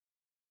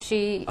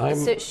She's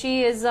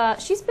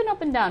been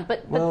up and down,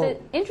 but the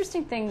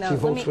interesting thing, though, she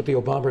votes with the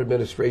Obama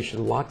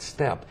administration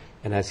lockstep,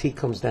 and as he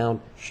comes down,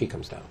 she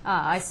comes down.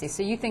 Ah, I see.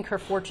 So you think her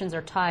fortunes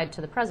are tied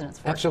to the president's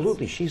fortunes?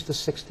 Absolutely. She's the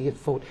 60th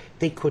vote.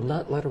 They could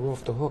not let her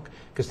off the hook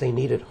because they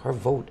needed her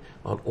vote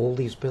on all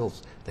these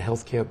bills, the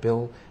health care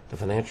bill, the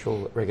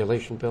financial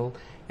regulation bill,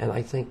 and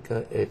I think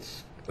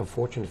it's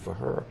unfortunate for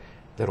her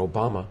that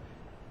Obama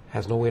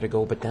has nowhere to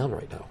go but down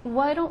right now.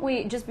 Why don't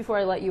we, just before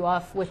I let you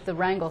off with the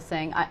wrangle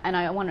thing,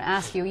 I want to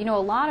ask you, a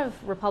lot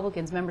of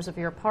Republicans, members of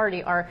your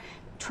party, are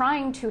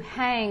trying to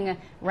hang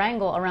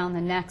wrangle around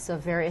the necks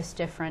of various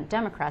different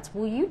Democrats.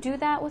 Will you do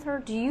that with her?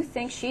 Do you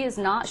think she is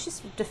not,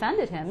 she's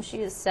defended him, she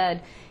has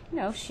said,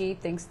 she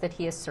thinks that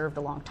he has served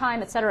a long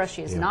time, etc.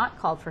 She has not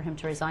called for him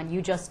to resign.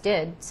 You just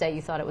did say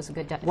you thought it was a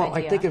good idea. Well,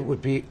 I think it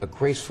would be a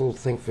graceful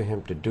thing for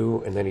him to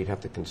do, and then he'd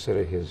have to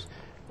consider his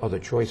other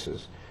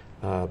choices.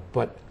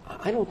 But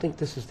I don't think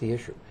this is the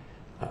issue.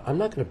 I'm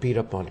not going to beat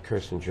up on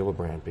Kirsten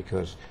Gillibrand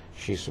because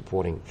she's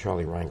supporting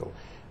Charlie Rangel.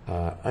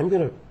 I'm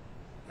going to,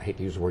 I hate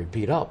to use the word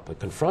beat up, but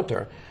confront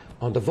her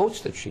on the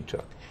votes that she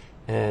took.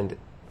 And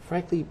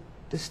frankly,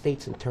 this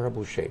state's in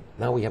terrible shape.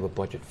 Now we have a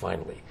budget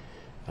finally.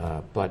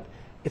 But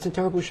it's in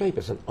terrible shape.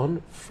 It's an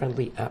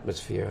unfriendly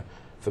atmosphere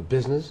for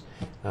business.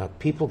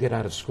 People get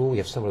out of school. We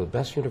have some of the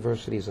best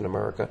universities in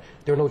America.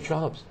 There are no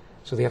jobs,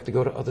 so they have to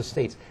go to other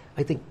states.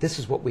 I think this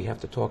is what we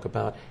have to talk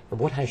about. And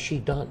what has she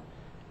done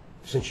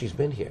since she's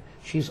been here?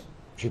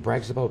 She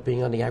brags about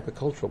being on the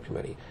agricultural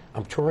committee.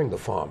 I'm touring the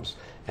farms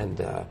and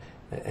the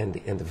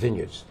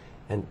vineyards.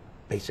 And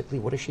basically,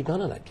 what has she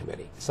done on that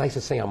committee? It's nice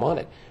to say I'm on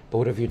it, but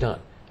what have you done?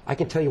 I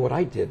can tell you what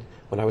I did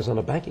when I was on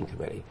the banking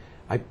committee.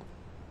 I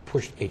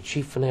pushed a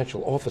Chief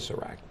Financial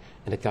Officer Act,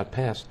 and it got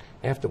passed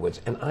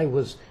afterwards. And I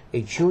was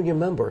a junior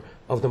member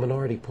of the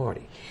minority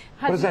party.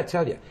 What does that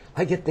tell you?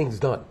 I get things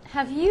done.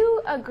 Have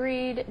you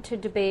agreed to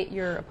debate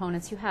your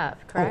opponents? You have,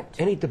 correct?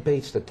 Oh, any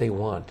debates that they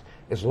want,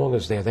 as long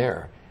as they're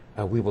there,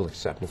 we will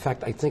accept. In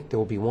fact, I think there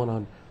will be one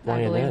on YNN.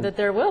 I believe that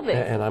there will be.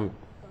 And I'm,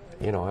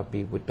 I'll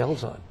be with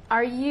bells on.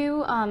 Are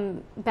you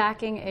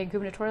backing a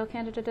gubernatorial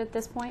candidate at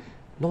this point?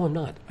 No, I'm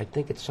not. I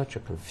think it's such a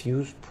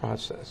confused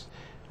process.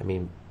 I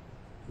mean,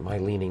 my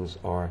leanings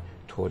are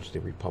towards the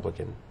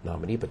Republican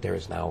nominee, but there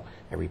is now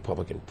a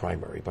Republican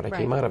primary. But I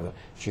came out of a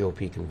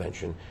GOP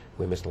convention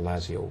where Mr.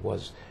 Lazio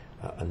was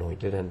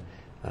anointed, and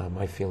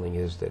my feeling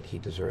is that he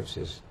deserves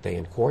his day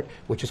in court,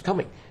 which is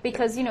coming.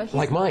 Because,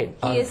 like mine,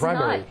 he is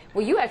primary. not.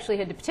 Well, you actually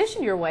had to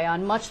petition your way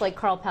on, much like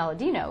Carl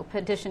Palladino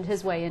petitioned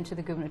his way into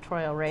the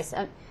gubernatorial race,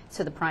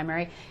 to the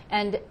primary.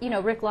 And,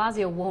 Rick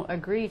Lazio won't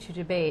agree to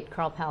debate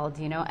Carl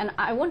Palladino. And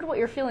I wonder what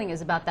your feeling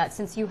is about that,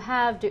 since you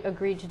have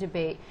agreed to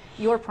debate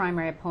your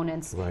primary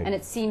opponents. Right. And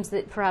it seems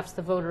that perhaps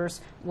the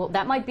voters, well,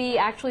 that might be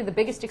actually the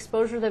biggest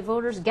exposure that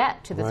voters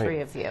get to the three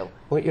of you.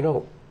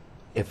 Well,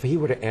 if he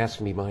were to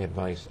ask me my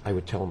advice, I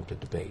would tell him to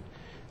debate.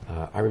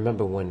 I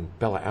remember when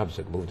Bella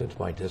Abzug moved into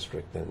my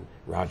district, and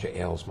Roger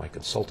Ailes, my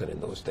consultant in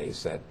those days,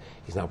 said,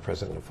 he's now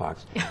president of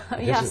Fox.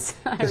 Yes,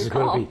 this is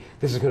going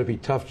to be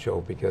tough,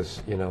 Joe,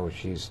 because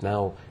she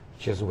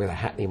doesn't wear the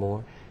hat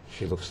anymore.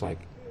 She looks like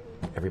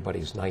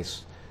everybody's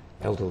nice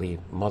elderly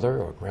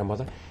mother or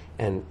grandmother,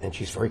 and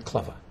she's very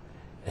clever.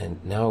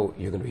 And now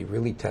you're going to be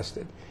really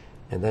tested.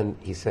 And then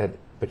he said,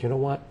 but you know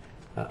what?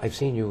 I've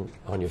seen you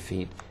on your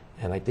feet,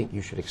 and I think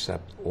you should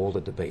accept all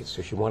the debates.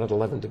 So she wanted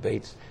 11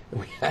 debates,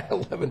 and we had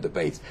 11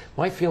 debates.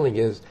 My feeling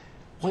is,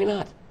 why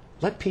not?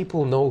 Let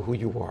people know who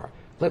you are.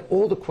 Let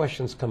all the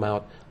questions come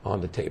out on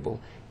the table.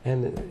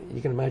 And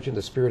you can imagine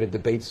the spirited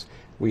debates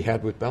we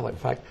had with Bella. In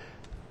fact,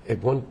 at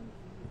one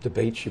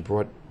debate, she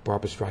brought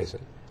Barbara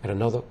Streisand. At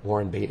another,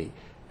 Warren Beatty.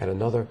 At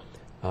another,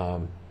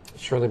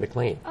 Shirley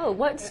MacLaine. Oh,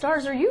 what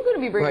stars are you going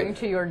to be bringing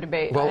to your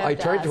debate? Well, I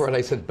turned to her and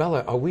I said,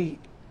 Bella, are we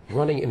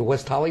running in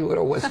West Hollywood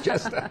or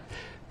Westchester?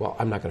 Well,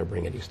 I'm not going to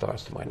bring any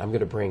stars to mine. I'm going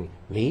to bring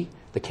me,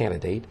 the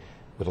candidate,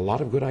 with a lot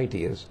of good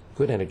ideas,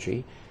 good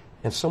energy,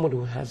 and someone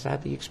who has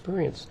had the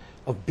experience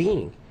of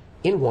being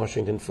in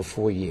Washington for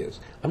 4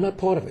 years. I'm not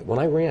part of it. When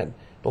I ran,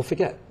 don't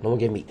forget, no one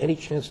gave me any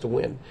chance to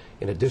win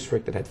in a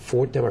district that had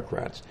 4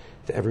 Democrats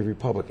to every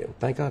Republican.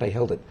 Thank God I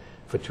held it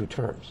for 2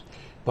 terms.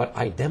 But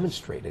I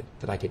demonstrated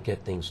that I could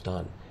get things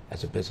done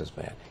as a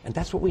businessman. And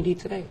that's what we need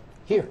today,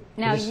 here.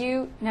 Now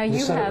you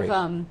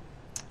have...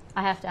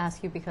 I have to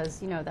ask you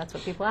because, that's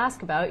what people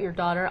ask about. Your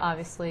daughter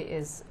obviously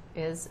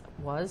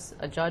was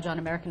a judge on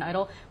American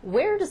Idol.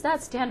 Where does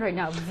that stand right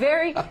now?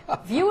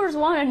 Viewers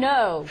want to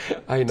know.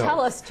 I know. Tell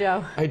us,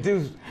 Joe. I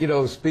do,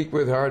 speak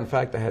with her. In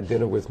fact, I had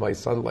dinner with my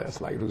son last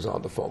night, who's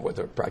on the phone with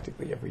her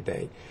practically every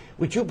day.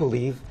 Would you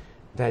believe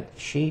that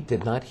she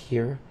did not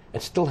hear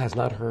and still has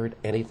not heard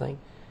anything?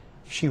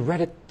 She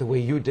read it the way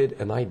you did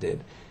and I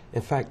did.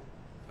 In fact,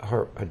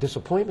 her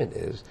disappointment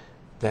is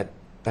that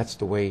that's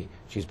the way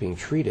she's being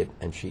treated,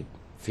 and she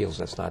feels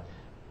that's not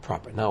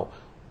proper. Now,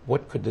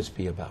 what could this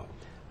be about?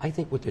 I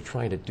think what they're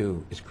trying to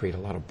do is create a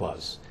lot of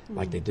buzz,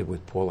 like they did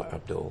with Paula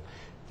Abdul.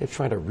 They're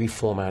trying to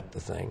reformat the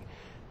thing.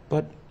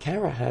 But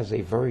Cara has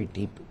a very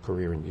deep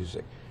career in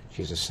music.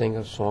 She's a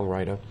singer,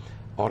 songwriter.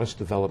 artist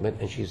development,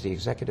 and she's the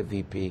executive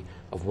VP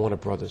of Warner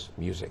Brothers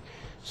Music.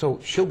 So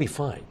she'll be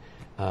fine.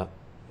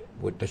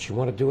 Does she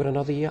want to do it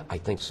another year? I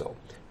think so.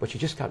 But she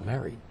just got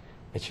married,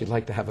 and she'd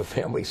like to have a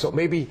family. So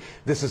maybe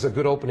this is a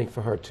good opening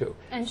for her, too.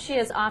 And she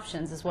has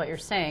options, is what you're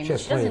saying. She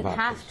doesn't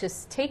have to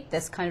take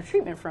this kind of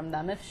treatment from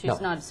them if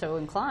she's not so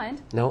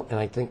inclined. No, and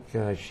I think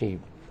I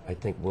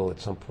think will at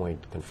some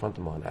point confront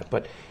them on that.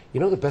 But you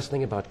know the best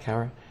thing about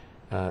Cara,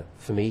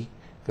 for me,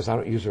 because I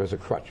don't use her as a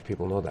crutch,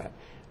 people know that.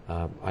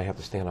 I have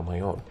to stand on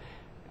my own.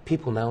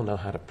 People now know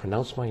how to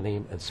pronounce my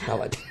name and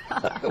spell it,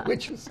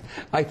 which is,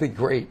 I think,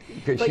 great.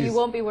 But you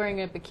won't be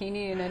wearing a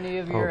bikini in any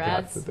of your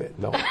ads? God forbid,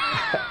 no.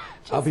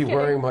 I'll be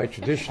wearing my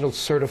traditional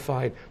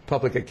certified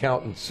public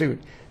accountant suit,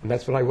 and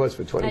that's what I was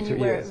for 22 years. And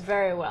you wear it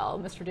very well,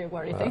 Mr.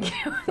 DioGuardi.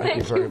 Thank you.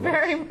 Thank you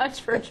very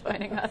much for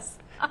joining us.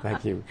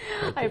 Thank you.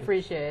 I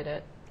appreciate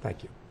it.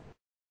 Thank you.